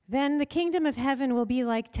Then the kingdom of heaven will be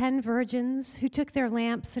like 10 virgins who took their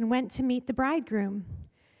lamps and went to meet the bridegroom.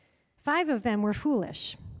 5 of them were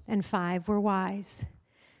foolish, and 5 were wise.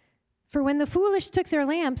 For when the foolish took their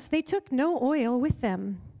lamps, they took no oil with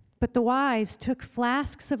them, but the wise took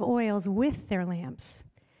flasks of oils with their lamps.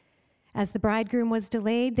 As the bridegroom was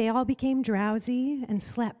delayed, they all became drowsy and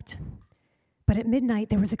slept. But at midnight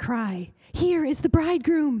there was a cry, "Here is the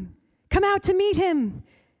bridegroom! Come out to meet him!"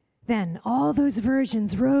 Then all those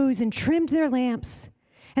virgins rose and trimmed their lamps.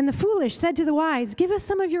 And the foolish said to the wise, "Give us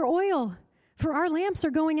some of your oil, for our lamps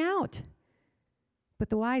are going out."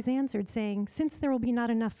 But the wise answered, saying, "Since there will be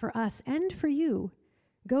not enough for us and for you,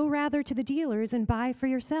 go rather to the dealers and buy for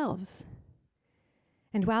yourselves."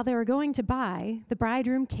 And while they were going to buy, the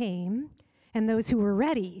bridegroom came, and those who were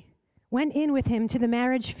ready went in with him to the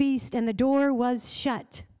marriage feast, and the door was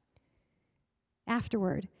shut.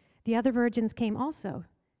 Afterward, the other virgins came also,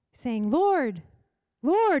 saying, "Lord,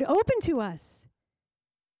 Lord, open to us."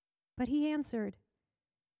 But he answered,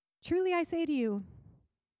 "Truly I say to you,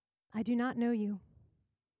 I do not know you.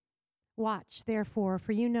 Watch, therefore,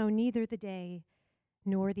 for you know neither the day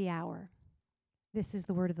nor the hour." This is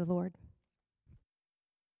the word of the Lord.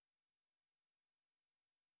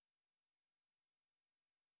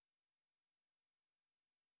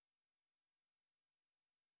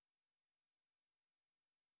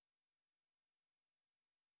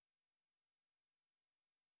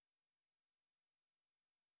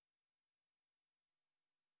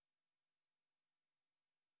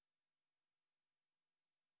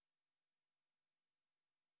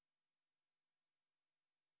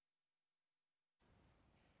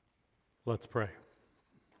 Let's pray.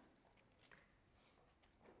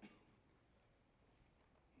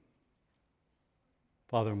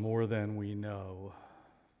 Father, more than we know,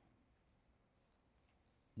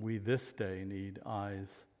 we this day need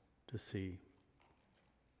eyes to see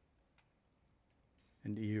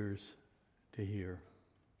and ears to hear.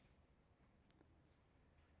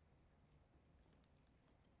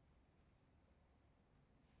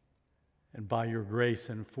 And by your grace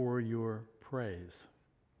and for your praise,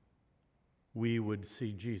 we would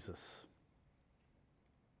see Jesus.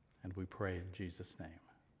 And we pray in Jesus' name.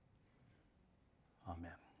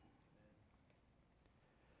 Amen.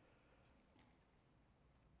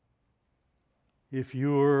 If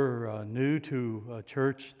you're new to a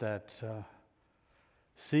church that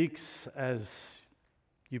seeks, as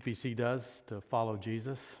UPC does, to follow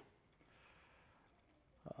Jesus,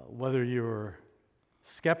 whether you're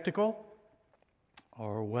skeptical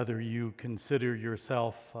or whether you consider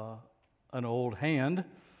yourself an old hand,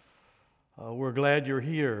 we're glad you're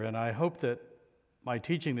here, and I hope that my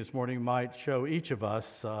teaching this morning might show each of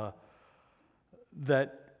us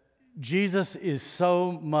that Jesus is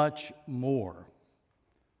so much more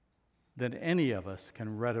than any of us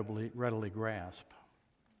can readily grasp.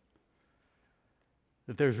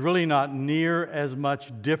 That there's really not near as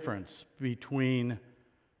much difference between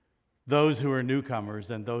those who are newcomers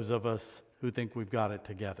and those of us who think we've got it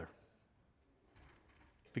together.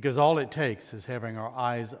 Because all it takes is having our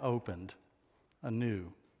eyes opened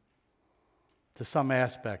anew to some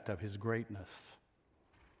aspect of his greatness,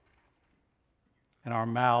 and our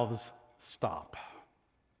mouths stop,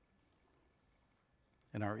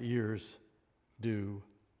 and our ears do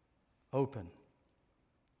open.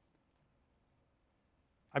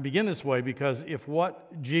 I begin this way because if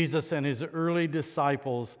what Jesus and his early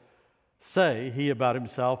disciples say, he about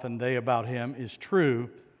himself and they about him, is true,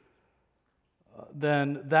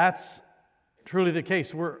 then that's truly the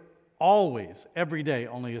case. We're always, every day,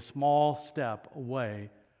 only a small step away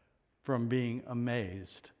from being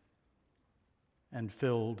amazed and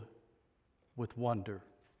filled with wonder.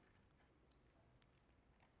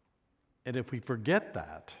 And if we forget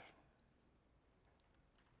that,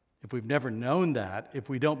 if we've never known that, if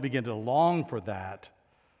we don't begin to long for that,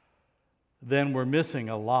 then we're missing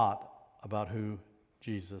a lot about who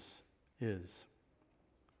Jesus is.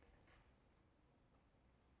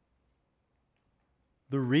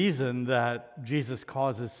 The reason that Jesus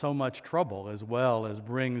causes so much trouble as well as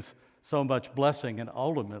brings so much blessing, and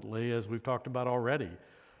ultimately, as we've talked about already,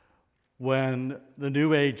 when the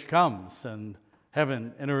new age comes and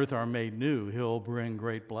heaven and earth are made new, he'll bring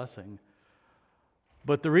great blessing.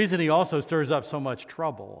 But the reason he also stirs up so much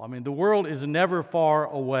trouble, I mean, the world is never far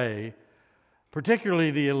away,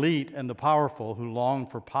 particularly the elite and the powerful who long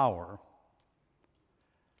for power.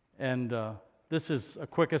 And this is a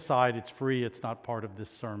quick aside. It's free. It's not part of this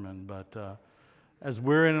sermon. But as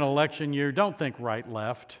we're in an election year, don't think right,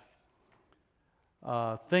 left.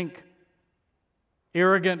 Think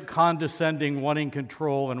arrogant, condescending, wanting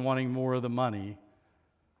control and wanting more of the money.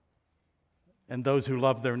 and those who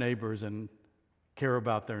love their neighbors and care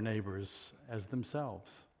about their neighbors as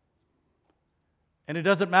themselves. And it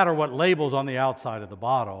doesn't matter what label's on the outside of the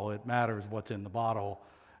bottle, it matters what's in the bottle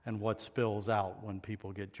and what spills out when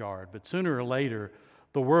people get jarred. But sooner or later,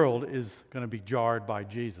 the world is going to be jarred by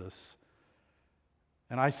Jesus.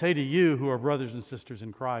 And I say to you who are brothers and sisters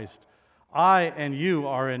in Christ, I and you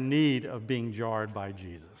are in need of being jarred by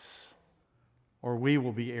Jesus, or we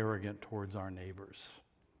will be arrogant towards our neighbors.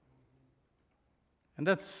 And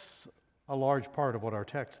that's a large part of what our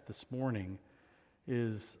text this morning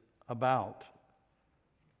is about.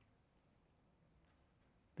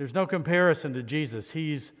 There's no comparison to Jesus.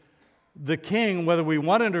 He's the king, whether we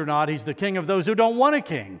want it or not. He's the king of those who don't want a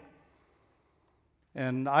king.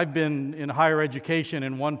 And I've been in higher education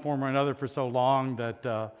in one form or another for so long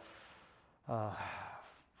that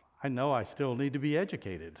I know I still need to be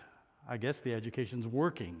educated. I guess the education's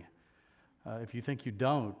working. If you think you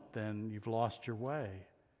don't, then you've lost your way.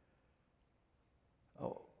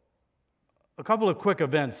 A couple of quick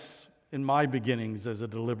events in my beginnings as a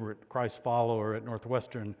deliberate Christ follower at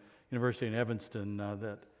Northwestern University in Evanston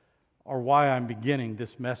that are why I'm beginning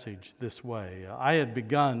this message this way. I had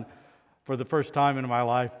begun for the first time in my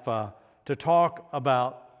life to talk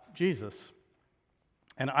about Jesus.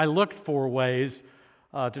 And I looked for ways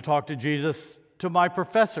to talk to Jesus to my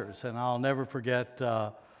professors. And I'll never forget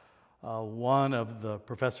one of the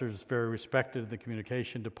professors, very respected in the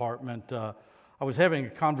communication department. I was having a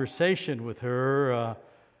conversation with her.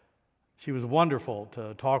 She was wonderful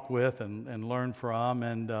to talk with and learn from.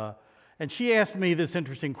 And she asked me this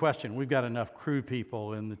interesting question. We've got enough Cru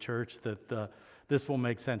people in the church that this will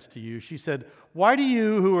make sense to you. She said, why do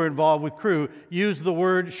you who are involved with Cru use the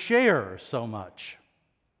word share so much?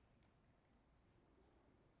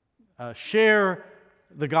 Share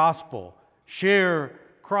the gospel. Share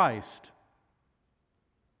Christ.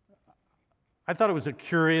 I thought it was a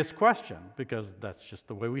curious question because that's just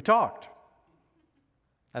the way we talked.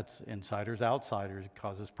 That's insiders, outsiders. It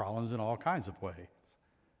causes problems in all kinds of ways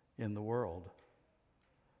in the world.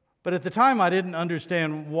 But at the time, I didn't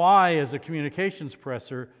understand why, as a communications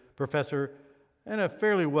professor and a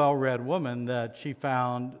fairly well-read woman, that she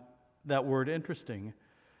found that word interesting.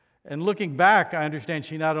 And looking back, I understand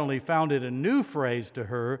she not only found it a new phrase to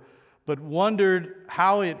her, but wondered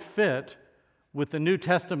how it fit with the New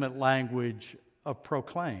Testament language of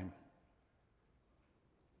proclaim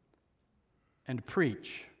and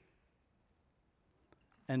preach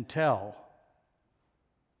and tell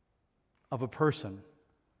of a person,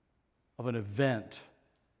 of an event,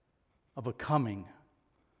 of a coming,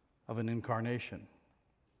 of an incarnation.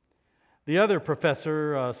 The other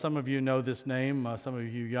professor, some of you know this name, some of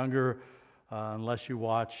you younger, unless you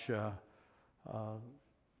watch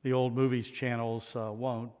the old movies channels,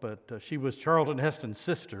 won't, but she was Charlton Heston's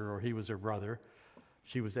sister, or he was her brother.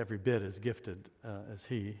 She was every bit as gifted as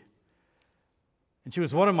he. And she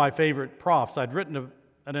was one of my favorite profs. I'd written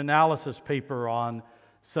an analysis paper on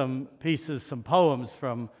some pieces, some poems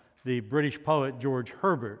from the British poet George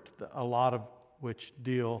Herbert, a lot of which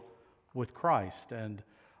deal with Christ. And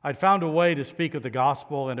I'd found a way to speak of the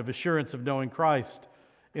gospel and of assurance of knowing Christ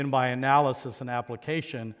in my analysis and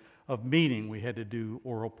application of meaning. We had to do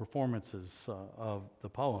oral performances of the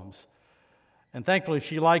poems. And thankfully,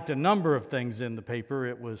 she liked a number of things in the paper.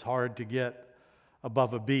 It was hard to get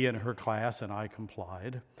above a B in her class, and I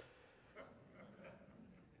complied.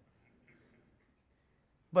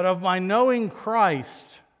 But of my knowing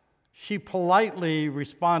Christ, she politely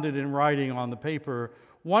responded in writing on the paper,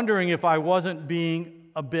 wondering if I wasn't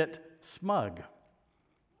being a bit smug.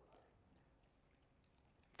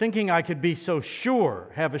 Thinking I could be so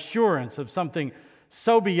sure, have assurance of something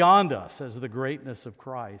so beyond us as the greatness of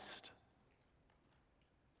Christ.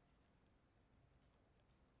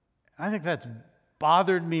 I think that's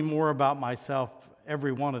bothered me more about myself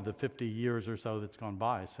every one of the 50 years or so that's gone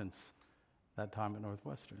by since that time at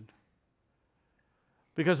Northwestern.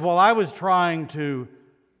 Because while I was trying to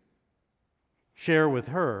share with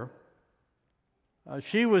her,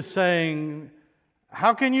 she was saying,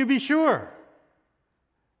 how can you be sure?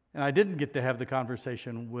 And I didn't get to have the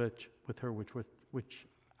conversation with her which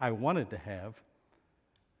I wanted to have.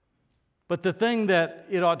 But the thing that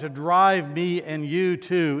it ought to drive me and you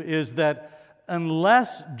to is that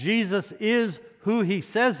unless Jesus is who he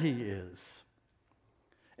says he is,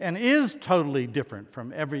 and is totally different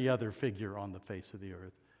from every other figure on the face of the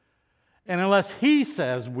earth, and unless he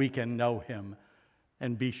says we can know him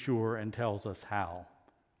and be sure and tells us how,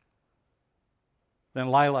 then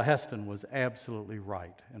Lila Heston was absolutely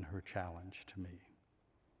right in her challenge to me.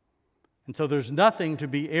 And so there's nothing to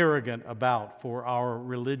be arrogant about for our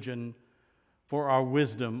religion, for our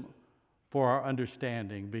wisdom, for our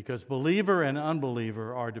understanding, because believer and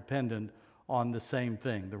unbeliever are dependent on the same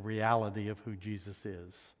thing, the reality of who Jesus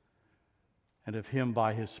is, and of Him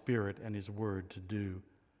by His Spirit and His Word to do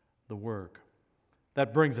the work.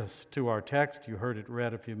 That brings us to our text. You heard it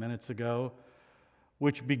read a few minutes ago,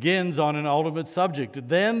 which begins on an ultimate subject.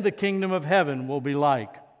 Then the kingdom of heaven will be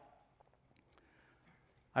like.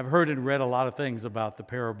 I've heard and read a lot of things about the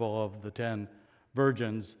parable of the 10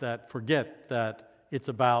 virgins that forget that it's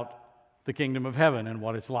about the kingdom of heaven and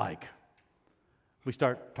what it's like. We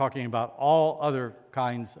start talking about all other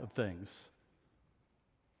kinds of things.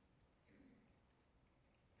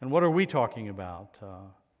 And what are we talking about?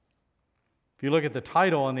 If you look at the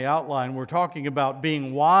title and the outline, we're talking about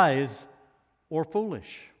being wise or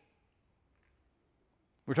foolish.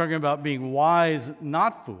 We're talking about being wise,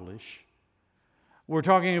 not foolish. We're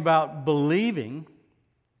talking about believing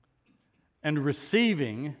and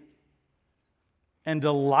receiving and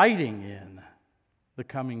delighting in the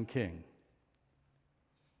coming King.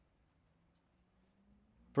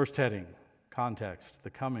 First heading, context,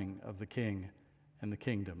 the coming of the King and the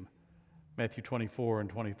kingdom. Matthew 24 and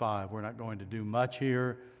 25. We're not going to do much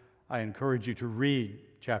here. I encourage you to read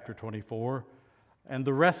chapter 24 and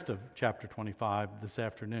the rest of chapter 25 this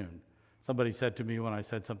afternoon. Somebody said to me when I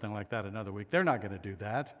said something like that another week, they're not going to do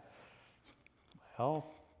that. Well,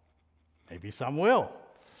 maybe some will.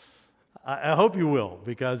 I hope you will,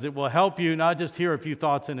 because it will help you not just hear a few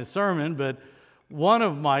thoughts in a sermon, but one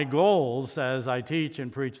of my goals as I teach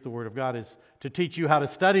and preach the Word of God is to teach you how to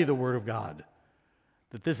study the Word of God.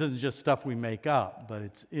 That this isn't just stuff we make up, but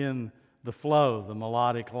it's in the flow, the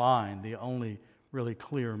melodic line, the only really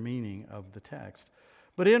clear meaning of the text.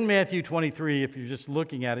 But in Matthew 23, if you're just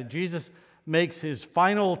looking at it, Jesus makes his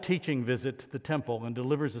final teaching visit to the temple and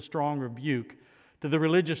delivers a strong rebuke to the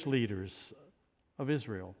religious leaders of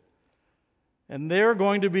Israel. And they're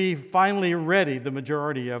going to be finally ready, the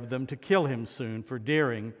majority of them, to kill him soon for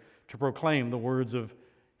daring to proclaim the words of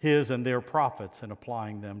his and their prophets and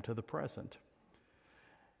applying them to the present.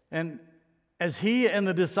 And as he and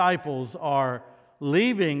the disciples are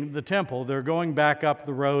leaving the temple, they're going back up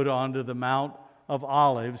the road onto the Mount of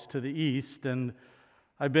Olives to the east. And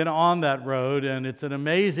I've been on that road, and it's an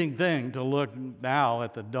amazing thing to look now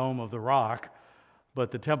at the Dome of the Rock,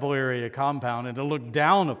 but the temple area compound, and to look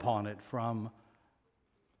down upon it from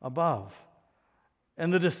above.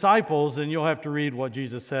 And the disciples, and you'll have to read what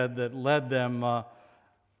Jesus said that led them, at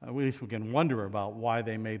least we can wonder about why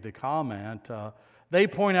they made the comment. They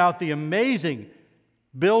point out the amazing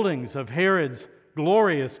buildings of Herod's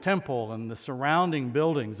glorious temple and the surrounding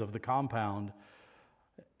buildings of the compound,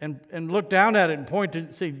 and look down at it and point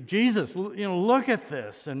to say, Jesus, look at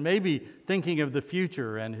this, and maybe thinking of the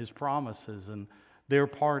future and his promises and their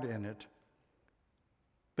part in it.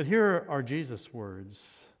 But here are Jesus'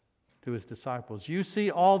 words to his disciples. You see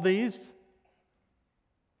all these,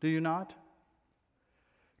 do you not?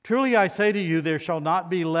 Truly I say to you, there shall not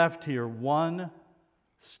be left here one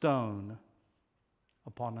stone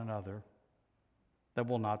upon another that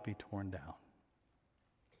will not be torn down.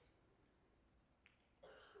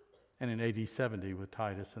 And in AD 70 with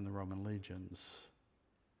Titus and the Roman legions,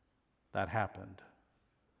 that happened.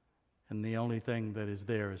 And the only thing that is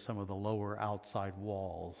there is some of the lower outside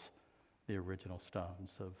walls, the original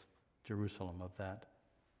stones of Jerusalem of that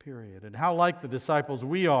period. And how like the disciples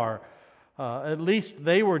we are, at least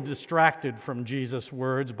they were distracted from Jesus'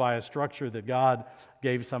 words by a structure that God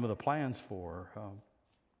gave some of the plans for.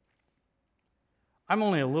 I'm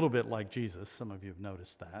only a little bit like Jesus. Some of you have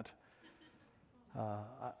noticed that.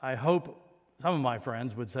 I hope some of my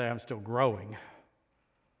friends would say I'm still growing.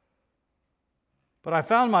 But I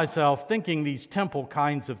found myself thinking these temple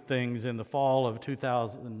kinds of things in the fall of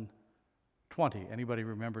 2020. Anybody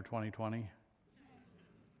remember 2020?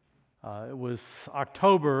 It was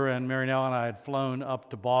October, and Mary Nell and I had flown up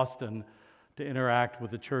to Boston to interact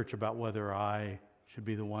with the church about whether I should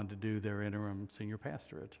be the one to do their interim senior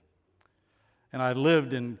pastorate. And I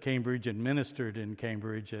lived in Cambridge and ministered in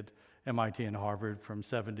Cambridge at MIT and Harvard from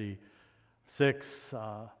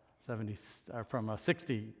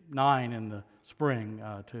 69 in the spring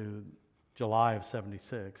to July of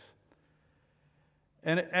 76.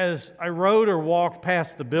 And as I rode or walked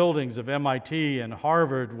past the buildings of MIT and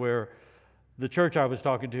Harvard, where the church I was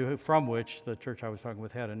talking to, from which the church I was talking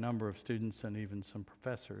with had a number of students and even some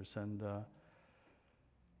professors, and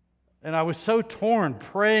I was so torn,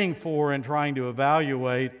 praying for and trying to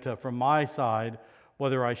evaluate from my side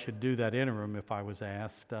whether I should do that interim if I was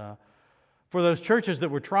asked. For those churches that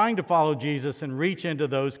were trying to follow Jesus and reach into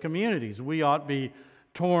those communities, we ought to be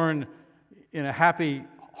torn in a happy,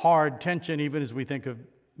 hard tension, even as we think of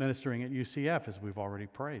ministering at UCF, as we've already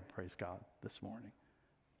prayed, praise God, this morning,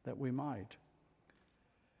 that we might.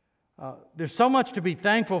 There's so much to be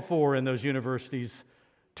thankful for in those universities,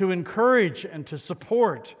 to encourage and to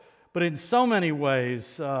support, but in so many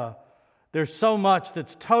ways, there's so much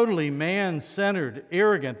that's totally man-centered,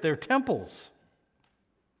 arrogant. They're temples.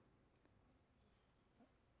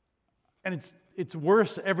 And it's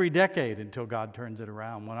worse every decade until God turns it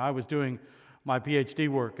around. When I was doing my PhD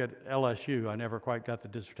work at LSU, I never quite got the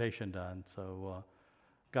dissertation done, so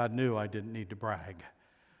God knew I didn't need to brag.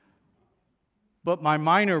 But my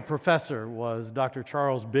minor professor was Dr.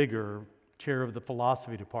 Charles Bigger, chair of the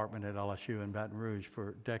philosophy department at LSU in Baton Rouge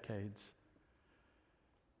for decades.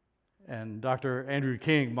 And Dr. Andrew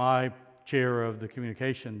King, my chair of the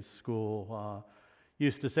communications school,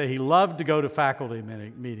 used to say he loved to go to faculty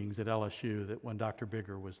meetings at LSU when Dr.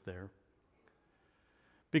 Bigger was there.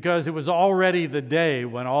 Because it was already the day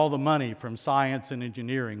when all the money from science and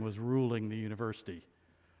engineering was ruling the university.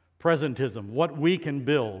 Presentism, what we can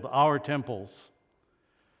build, our temples.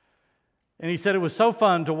 And he said it was so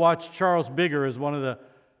fun to watch Charles Bigger, as one of the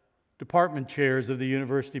department chairs of the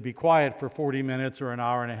university, be quiet for 40 minutes or an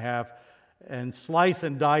hour and a half and slice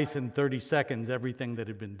and dice in 30 seconds everything that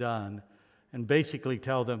had been done and basically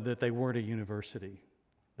tell them that they weren't a university.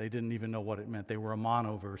 They didn't even know what it meant. They were a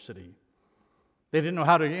monoversity. They didn't know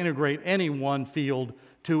how to integrate any one field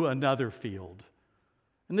to another field.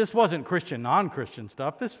 And this wasn't Christian, non-Christian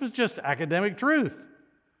stuff. This was just academic truth.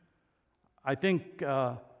 I think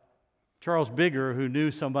Charles Bigger, who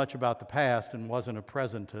knew so much about the past and wasn't a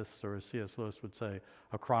presentist, or as C.S. Lewis would say,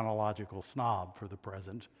 a chronological snob for the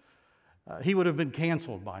present, he would have been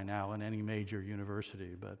canceled by now in any major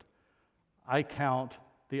university. But I count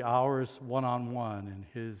the hours one-on-one in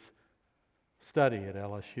his study at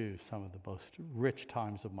LSU some of the most rich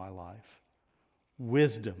times of my life.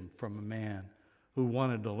 Wisdom from a man who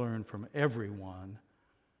wanted to learn from everyone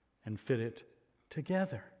and fit it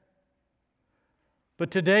together.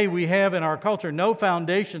 But today we have in our culture no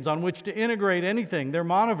foundations on which to integrate anything. They're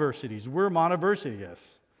monoversities. We're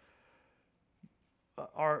monoversities.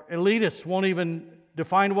 Our elitists won't even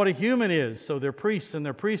define what a human is, so their priests and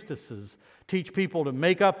their priestesses teach people to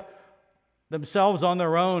make up themselves on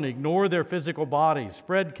their own, ignore their physical bodies,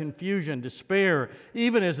 spread confusion, despair,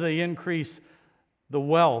 even as they increase the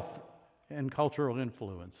wealth and cultural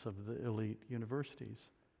influence of the elite universities.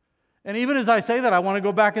 And even as I say that, I want to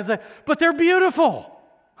go back and say, but they're beautiful.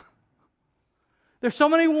 There's so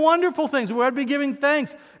many wonderful things. We ought to be giving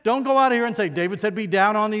thanks. Don't go out here and say, David said be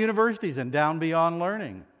down on the universities and down beyond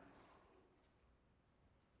learning.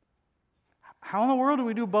 How in the world do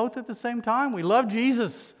we do both at the same time? We love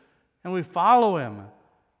Jesus and we follow him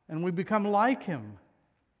and we become like him.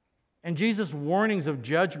 And Jesus' warnings of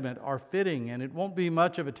judgment are fitting, and it won't be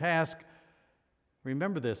much of a task.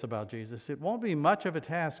 Remember this about Jesus. It won't be much of a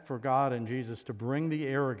task for God and Jesus to bring the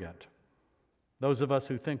arrogant, those of us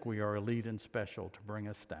who think we are elite and special, to bring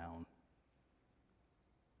us down.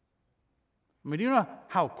 I mean, do you know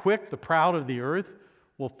how quick the proud of the earth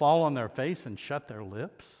will fall on their face and shut their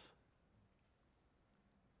lips?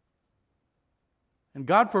 And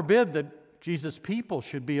God forbid that Jesus' people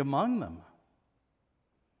should be among them.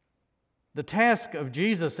 The task of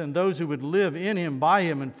Jesus and those who would live in him, by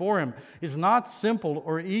him, and for him is not simple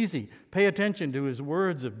or easy. Pay attention to his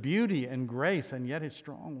words of beauty and grace, and yet his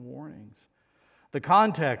strong warnings. The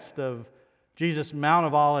context of Jesus' Mount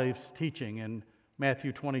of Olives teaching in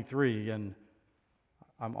Matthew 23, and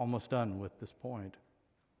I'm almost done with this point,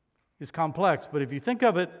 is complex. But if you think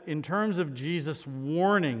of it in terms of Jesus'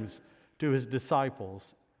 warnings to his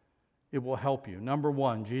disciples, it will help you. Number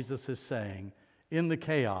one, Jesus is saying, in the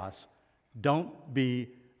chaos, don't be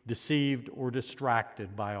deceived or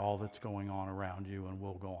distracted by all that's going on around you and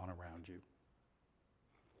will go on around you.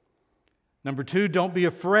 Number two, don't be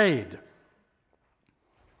afraid.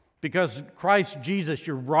 Because Christ Jesus,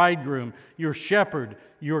 your bridegroom, your shepherd,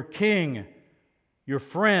 your king, your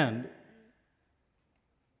friend,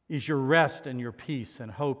 is your rest and your peace and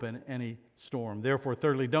hope in any storm. Therefore,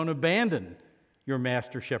 thirdly, don't abandon your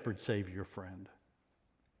master, shepherd, savior, friend.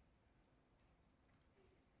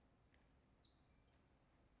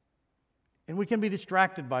 And we can be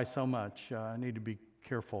distracted by so much. I need to be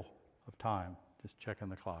careful of time. Just checking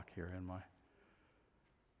the clock here in my...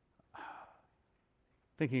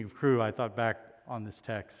 Thinking of Crew, I thought back on this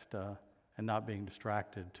text and not being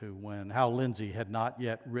distracted to when Hal Lindsey had not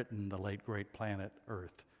yet written The Late Great Planet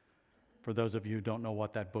Earth. For those of you who don't know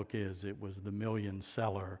what that book is, it was the million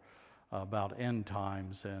seller about end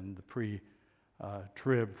times and the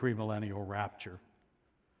pre-trib, premillennial rapture.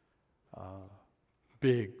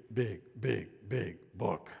 Big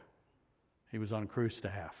book. He was on crew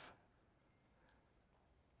staff.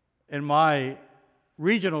 And my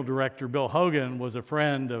regional director, Bill Hogan, was a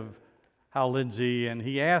friend of Hal Lindsey, and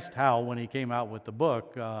he asked Hal when he came out with the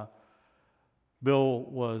book. Bill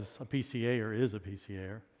was a PCA, or is a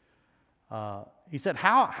PCA. He said,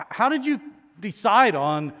 how did you decide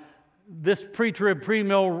on this pre-trib,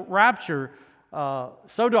 pre-mill rapture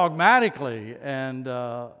so dogmatically? And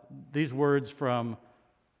these words from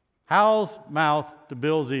Hal's mouth to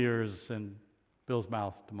Bill's ears and Bill's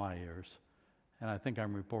mouth to my ears. And I think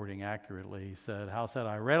I'm reporting accurately. He said, Hal said,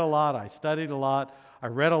 I read a lot, I studied a lot, I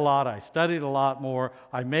read a lot, I studied a lot more,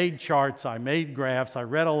 I made charts, I made graphs, I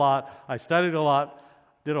read a lot, I studied a lot,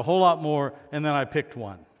 did a whole lot more, and then I picked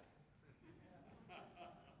one.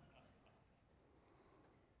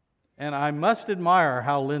 And I must admire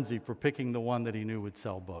Hal Lindsey for picking the one that he knew would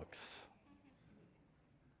sell books.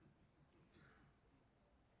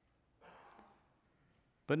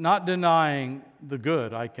 But not denying the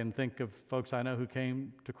good, I can think of folks I know who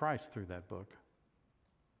came to Christ through that book.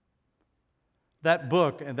 That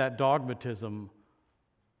book and that dogmatism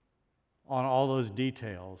on all those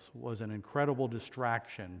details was an incredible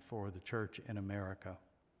distraction for the church in America.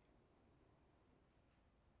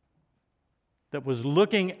 That was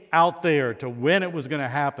looking out there to when it was going to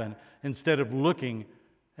happen instead of looking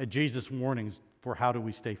at Jesus' warnings for how do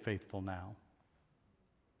we stay faithful now.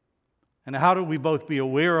 And how do we both be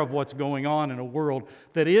aware of what's going on in a world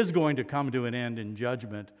that is going to come to an end in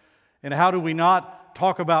judgment? And how do we not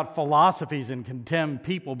talk about philosophies and condemn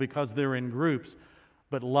people because they're in groups,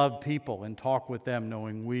 but love people and talk with them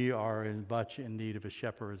knowing we are as much in need of a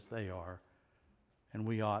shepherd as they are, and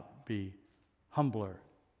we ought be humbler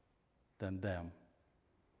than them.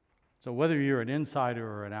 So whether you're an insider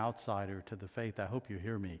or an outsider to the faith, I hope you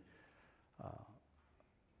hear me.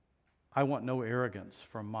 I want no arrogance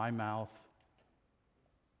from my mouth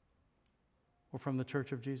or from the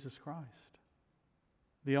Church of Jesus Christ.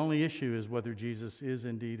 The only issue is whether Jesus is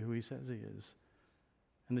indeed who he says he is.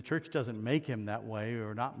 And the church doesn't make him that way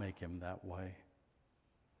or not make him that way.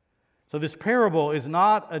 So this parable is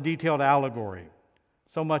not a detailed allegory.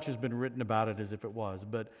 So much has been written about it as if it was,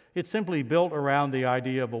 but it's simply built around the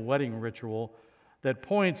idea of a wedding ritual that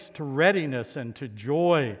points to readiness and to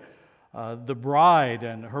joy. The bride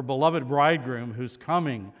and her beloved bridegroom who's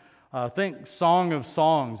coming. Think Song of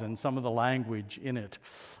Songs and some of the language in it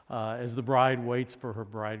as the bride waits for her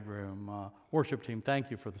bridegroom. Worship team,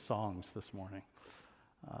 thank you for the songs this morning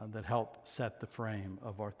that help set the frame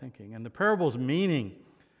of our thinking. And the parable's meaning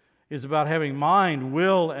is about having mind,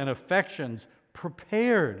 will, and affections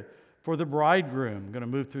prepared for the bridegroom. I'm going to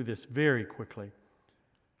move through this very quickly.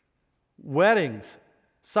 Weddings,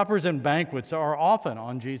 suppers, and banquets are often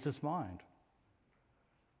on Jesus' mind.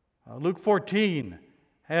 Luke 14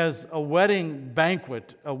 has a wedding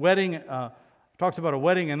banquet, talks about a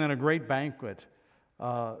wedding and then a great banquet.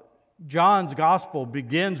 John's gospel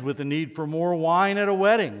begins with the need for more wine at a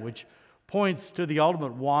wedding, which points to the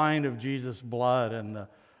ultimate wine of Jesus' blood, and the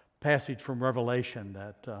passage from Revelation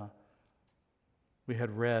that we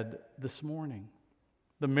had read this morning,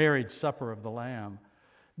 the marriage supper of the Lamb.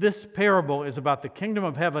 This parable is about the kingdom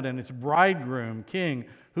of heaven and its bridegroom, king,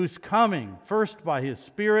 who's coming first by his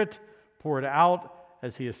Spirit poured out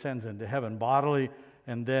as he ascends into heaven bodily,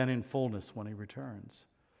 and then in fullness when he returns.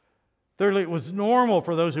 Thirdly, it was normal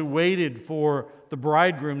for those who waited for the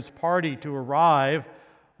bridegroom's party to arrive.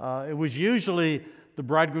 It was usually the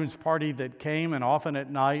bridegroom's party that came, and often at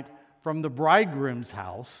night, from the bridegroom's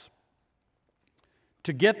house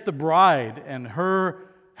to get the bride and her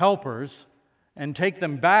helpers and take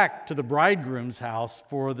them back to the bridegroom's house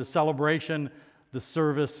for the celebration, the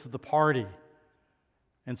service, the party.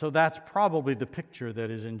 And so that's probably the picture that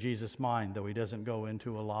is in Jesus' mind, though he doesn't go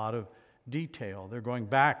into a lot of detail. They're going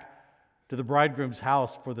back to the bridegroom's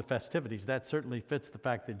house for the festivities. That certainly fits the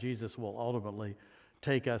fact that Jesus will ultimately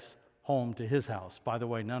take us home to his house. By the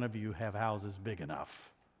way, none of you have houses big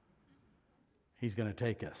enough. He's going to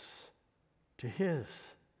take us to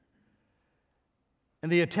his.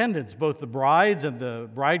 And the attendants, both the brides and the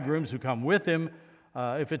bridegrooms who come with him,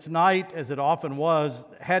 if it's night, as it often was,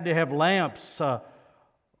 had to have lamps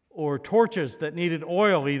or torches that needed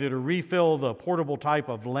oil, either to refill the portable type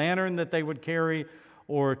of lantern that they would carry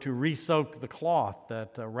or to re-soak the cloth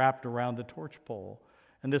that wrapped around the torch pole.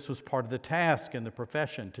 And this was part of the task and the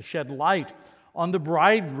profession, to shed light on the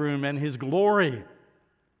bridegroom and his glory.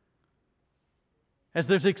 As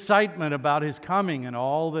there's excitement about his coming and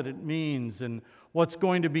all that it means and what's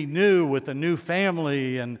going to be new with a new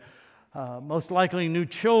family and most likely new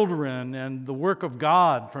children and the work of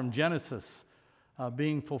God from Genesis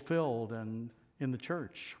being fulfilled. And in the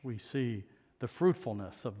church, we see the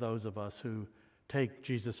fruitfulness of those of us who take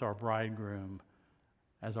Jesus, our bridegroom,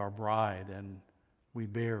 as our bride, and we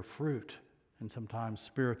bear fruit, and sometimes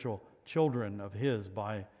spiritual children of His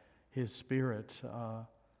by His Spirit.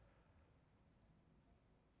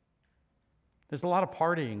 There's a lot of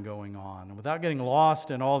partying going on. And without getting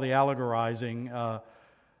lost in all the allegorizing,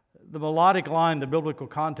 the melodic line, the biblical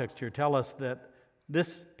context here tell us that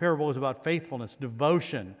this parable is about faithfulness,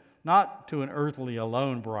 devotion, not to an earthly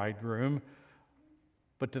alone bridegroom,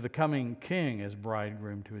 but to the coming king as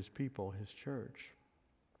bridegroom to his people, his church.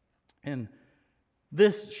 And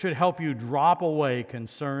this should help you drop away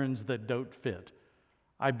concerns that don't fit.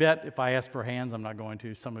 I bet if I ask for hands, I'm not going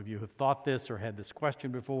to, some of you have thought this or had this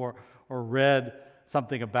question before or read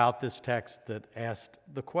something about this text that asked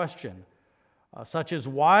the question, such as,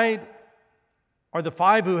 why are the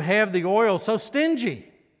 5 who have the oil so stingy?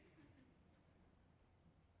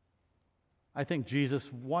 I think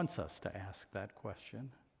Jesus wants us to ask that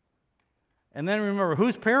question. And then remember,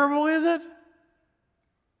 whose parable is it?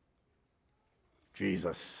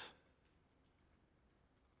 Jesus.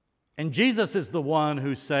 And Jesus is the one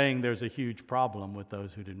who's saying there's a huge problem with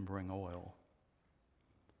those who didn't bring oil.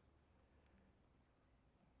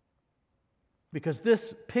 Because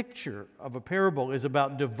this picture of a parable is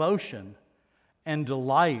about devotion and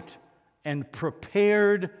delight and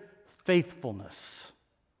prepared faithfulness.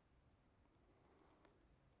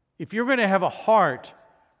 If you're going to have a heart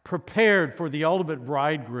prepared for the ultimate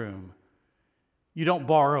bridegroom, you don't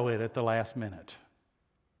borrow it at the last minute.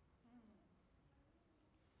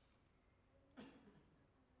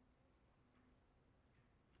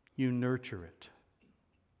 You nurture it.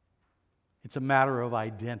 It's a matter of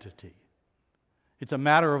identity. It's a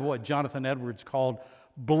matter of what Jonathan Edwards called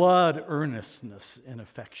blood earnestness in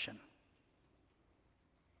affection.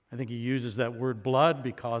 I think he uses that word blood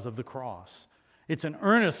because of the cross. It's an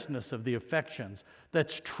earnestness of the affections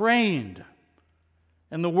that's trained.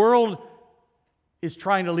 And the world is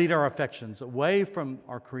trying to lead our affections away from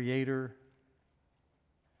our Creator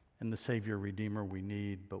and the Savior, Redeemer we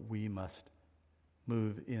need, but we must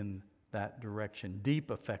move in that direction.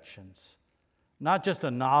 Deep affections. Not just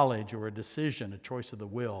a knowledge or a decision, a choice of the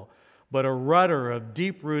will, but a rudder of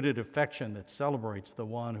deep-rooted affection that celebrates the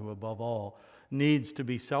one who, above all, needs to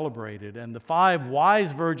be celebrated. And the 5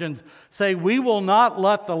 wise virgins say, we will not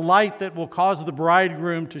let the light that will cause the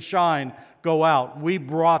bridegroom to shine go out. We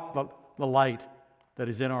brought the light that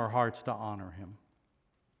is in our hearts to honor him.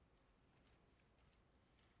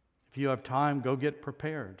 If you have time, go get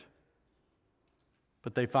prepared.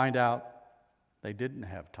 But they find out they didn't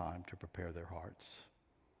have time to prepare their hearts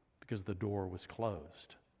because the door was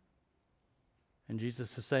closed. And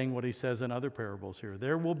Jesus is saying what he says in other parables here.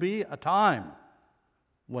 There will be a time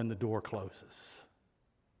when the door closes.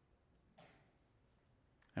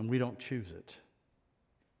 And we don't choose it.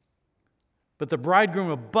 But the bridegroom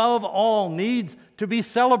above all needs to be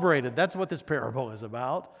celebrated. That's what this parable is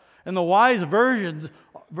about. And the wise virgins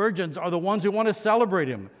are the ones who want to celebrate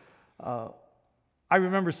him. I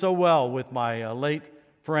remember so well with my late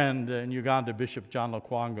friend in Uganda, Bishop John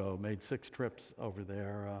Lukwango, made 6 trips over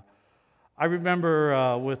there. I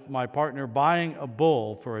remember with my partner buying a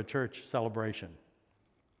bull for a church celebration.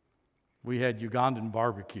 We had Ugandan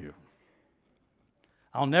barbecue.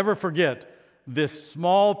 I'll never forget this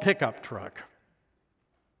small pickup truck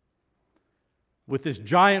with this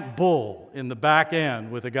giant bull in the back end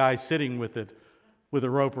with a guy sitting with it with a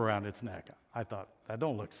rope around its neck. I thought, that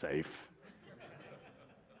don't look safe.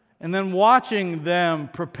 And then watching them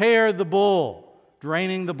prepare the bull,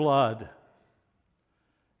 draining the blood.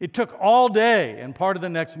 It took all day and part of the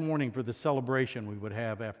next morning for the celebration we would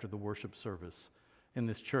have after the worship service in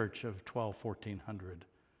this church of 1400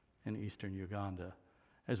 in eastern Uganda,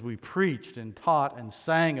 as we preached and taught and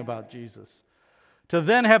sang about Jesus, to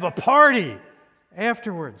then have a party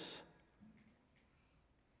afterwards.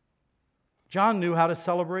 John knew how to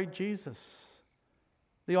celebrate Jesus.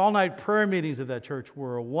 The all-night prayer meetings of that church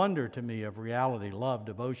were a wonder to me of reality, love,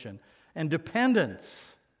 devotion, and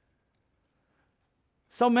dependence.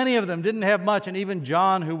 So many of them didn't have much, and even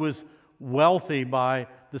John, who was wealthy by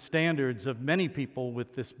the standards of many people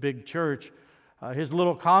with this big church, his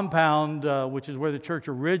little compound, which is where the church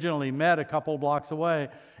originally met a couple blocks away,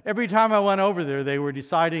 every time I went over there, they were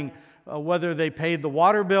deciding whether they paid the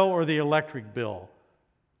water bill or the electric bill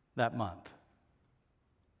that month.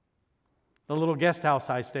 The little guest house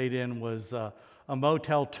I stayed in was a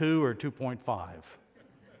Motel 2 or 2.5. I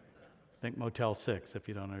think Motel 6, if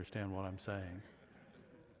you don't understand what I'm saying.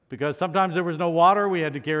 Because sometimes there was no water, we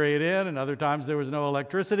had to carry it in, and other times there was no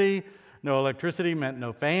electricity. No electricity meant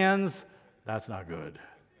no fans. That's not good.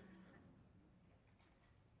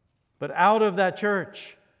 But out of that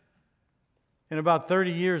church, in about 30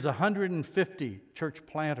 years, 150 church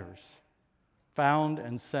planters found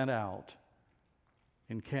and sent out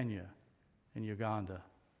in Kenya, in Uganda,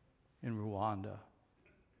 in Rwanda.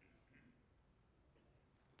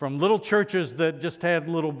 From little churches that just had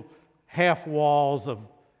little half walls of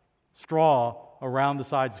straw around the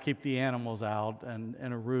sides to keep the animals out and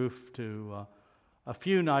a roof to a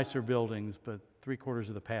few nicer buildings, but 3/4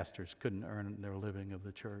 of the pastors couldn't earn their living of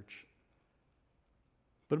the church.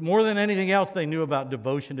 But more than anything else, they knew about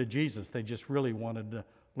devotion to Jesus. They just really wanted to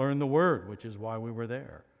learn the Word, which is why we were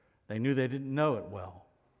there. They knew they didn't know it well.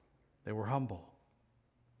 They were humble.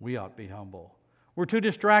 We ought to be humble. We're too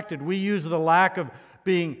distracted. We use the lack of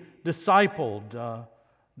being discipled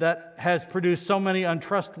that has produced so many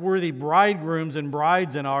untrustworthy bridegrooms and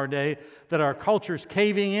brides in our day that our culture's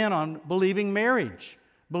caving in on believing in marriage.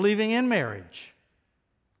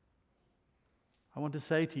 I want to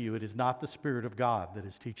say to you, it is not the Spirit of God that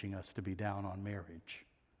is teaching us to be down on marriage.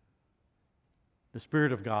 The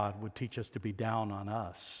Spirit of God would teach us to be down on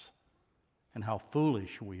us and how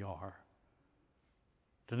foolish we are,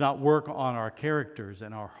 to not work on our characters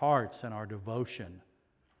and our hearts and our devotion,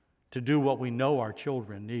 to do what we know our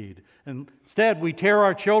children need. Instead, we tear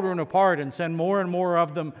our children apart and send more and more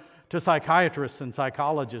of them to psychiatrists and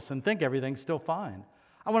psychologists and think everything's still fine.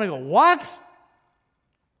 I want to go, what?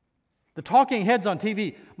 The talking heads on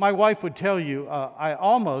TV, my wife would tell you, I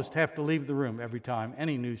almost have to leave the room every time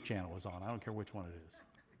any news channel is on. I don't care which one it is.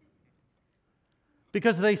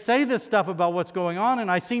 Because they say this stuff about what's going on,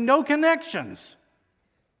 and I see no connections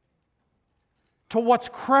to what's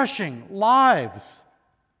crushing lives.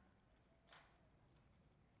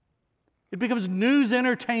 It becomes news,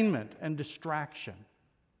 entertainment, and distraction.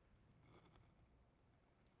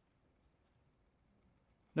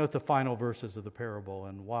 Note the final verses of the parable.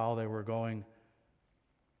 And while they were going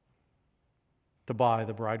to buy,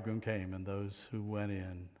 the bridegroom came, and those who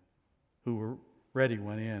were ready,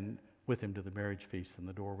 went in with him to the marriage feast, and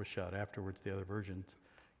the door was shut. Afterwards, the other virgins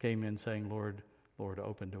came in, saying, Lord, Lord,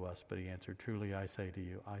 open to us. But he answered, Truly I say to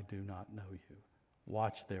you, I do not know you.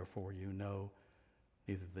 Watch therefore, you know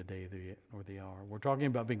neither the day nor the hour. We're talking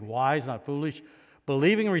about being wise, not foolish.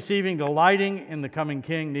 Believing, receiving, delighting in the coming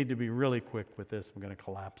King. Need to be really quick with this. I'm going to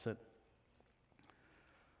collapse it.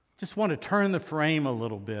 Just want to turn the frame a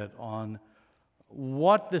little bit on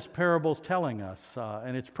what this parable is telling us.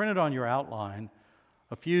 And it's printed on your outline,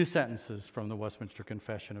 a few sentences from the Westminster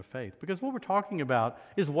Confession of Faith. Because what we're talking about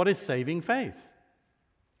is what is saving faith.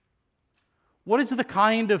 What is the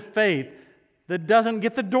kind of faith that doesn't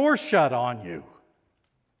get the door shut on you?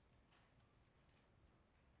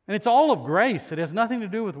 And it's all of grace. It has nothing to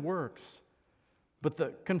do with works. But the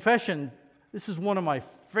confession, this is one of my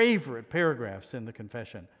favorite paragraphs in the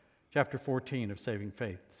confession, chapter 14 of Saving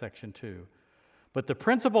Faith, section 2. But the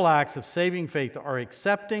principal acts of saving faith are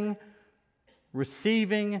accepting,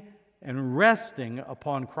 receiving, and resting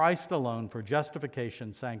upon Christ alone for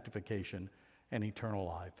justification, sanctification, and eternal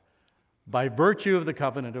life, by virtue of the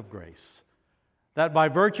covenant of grace. That by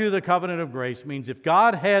virtue of the covenant of grace means if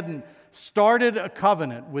God hadn't started a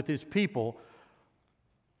covenant with his people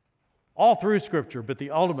all through Scripture, but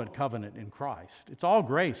the ultimate covenant in Christ. It's all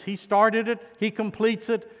grace. He started it. He completes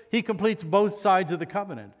it. He completes both sides of the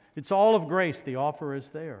covenant. It's all of grace. The offer is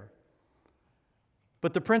there.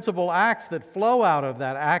 But the principal acts that flow out of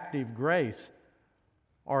that active grace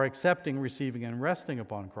are accepting, receiving, and resting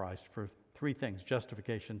upon Christ for three things: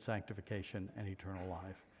 justification, sanctification, and eternal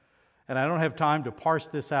life. And I don't have time to parse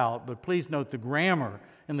this out, but please note the grammar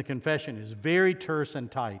in the confession is very terse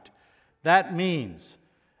and tight. That means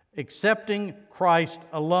accepting Christ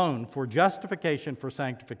alone for justification, for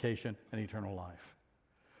sanctification, and eternal life.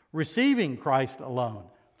 Receiving Christ alone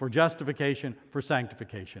for justification, for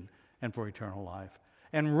sanctification, and for eternal life.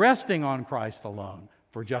 And resting on Christ alone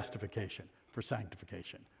for justification, for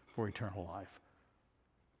sanctification, for eternal life.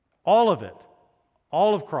 All of it,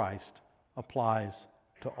 all of Christ, applies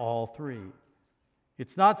to all three.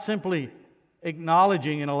 It's not simply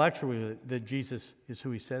acknowledging intellectually that Jesus is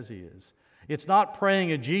who he says he is. It's not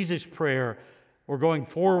praying a Jesus prayer or going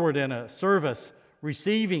forward in a service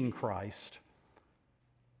receiving Christ,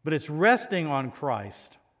 but it's resting on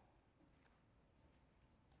Christ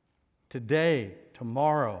today,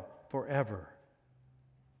 tomorrow, forever.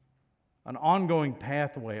 An ongoing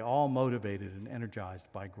pathway, all motivated and energized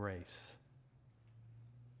by grace.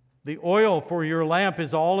 The oil for your lamp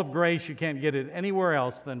is all of grace. You can't get it anywhere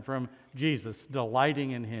else than from Jesus,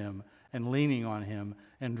 delighting in him and leaning on him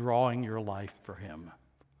and drawing your life for him,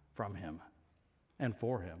 from him, and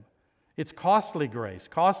for him. It's costly grace,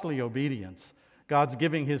 costly obedience. God's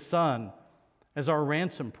giving his Son as our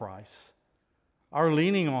ransom price, our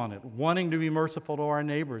leaning on it, wanting to be merciful to our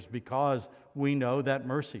neighbors because we know that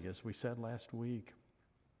mercy, as we said last week.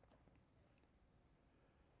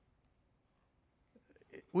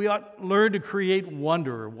 We ought to learn to create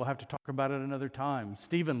wonder. We'll have to talk about it another time.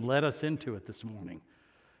 Stephen led us into it this morning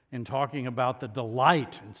in talking about the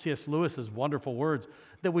delight, in C.S. Lewis's wonderful words,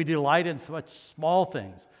 that we delight in such small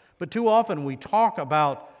things. But too often we talk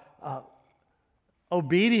about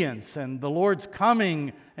obedience and the Lord's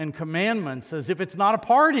coming and commandments as if it's not a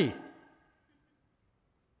party.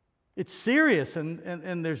 It's serious,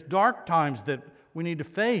 and there's dark times that we need to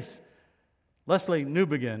face. Lesslie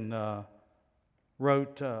Newbigin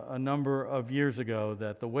wrote a number of years ago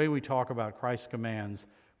that the way we talk about Christ's commands,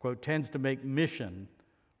 quote, tends to make mission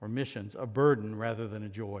or missions a burden rather than a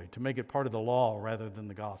joy, to make it part of the law rather than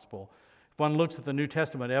the gospel. If one looks at the New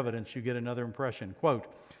Testament evidence, you get another impression. Quote,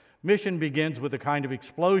 mission begins with a kind of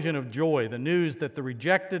explosion of joy. The news that the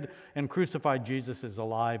rejected and crucified Jesus is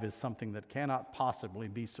alive is something that cannot possibly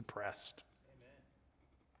be suppressed.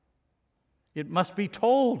 Amen. It must be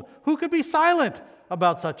told. Who could be silent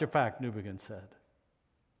about such a fact, Newbigin said.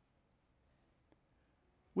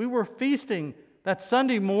 We were feasting that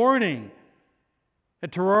Sunday morning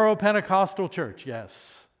at Tororo Pentecostal Church.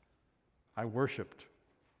 Yes, I worshiped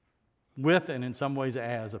with and in some ways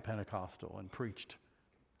as a Pentecostal and preached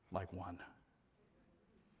like one.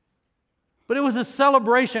 But it was a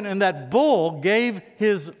celebration, and that bull gave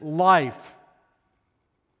his life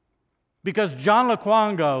because John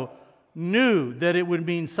Lukwango knew that it would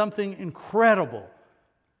mean something incredible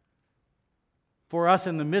for us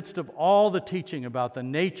in the midst of all the teaching about the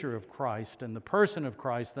nature of Christ and the person of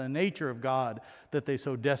Christ, the nature of God that they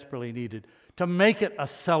so desperately needed, to make it a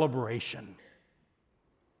celebration.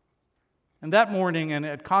 And that morning and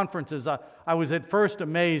at conferences, I was at first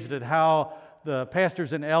amazed at how the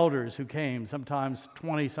pastors and elders who came, sometimes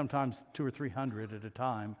 20, sometimes 200 or 300 at a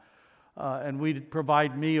time, and we'd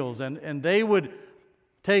provide meals, and they would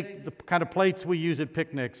take the kind of plates we use at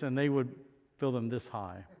picnics, and they would fill them this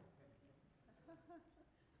high.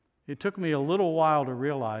 It took me a little while to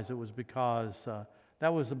realize it was because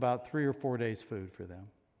that was about 3 or 4 days' food for them,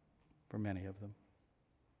 for many of them.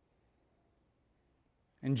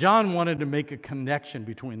 And John wanted to make a connection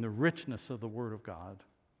between the richness of the Word of God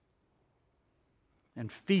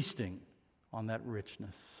and feasting on that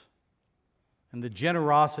richness and the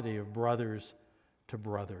generosity of brothers to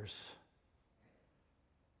brothers.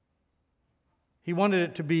 He wanted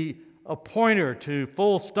it to be a pointer to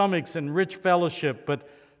full stomachs and rich fellowship, but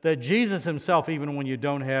that Jesus himself, even when you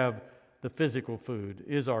don't have the physical food,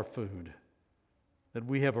 is our food. That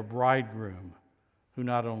we have a bridegroom who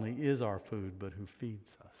not only is our food, but who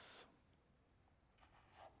feeds us.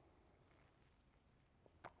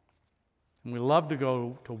 And we love to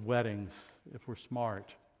go to weddings if we're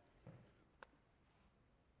smart,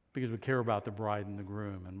 because we care about the bride and the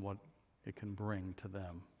groom and what it can bring to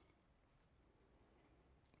them.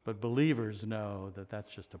 But believers know that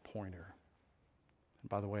that's just a pointer. And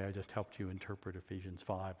by the way, I just helped you interpret Ephesians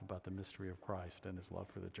 5 about the mystery of Christ and his love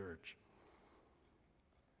for the church.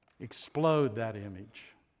 Explode that image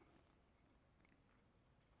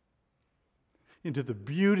into the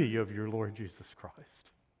beauty of your Lord Jesus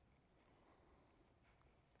Christ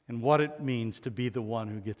and what it means to be the one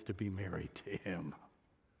who gets to be married to him.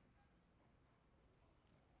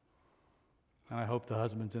 And I hope the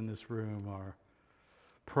husbands in this room are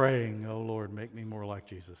praying, oh Lord, make me more like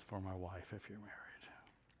Jesus for my wife if you're married.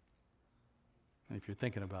 And if you're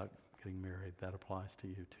thinking about getting married, that applies to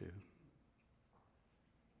you too.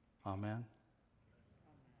 Amen?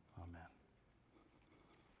 Amen.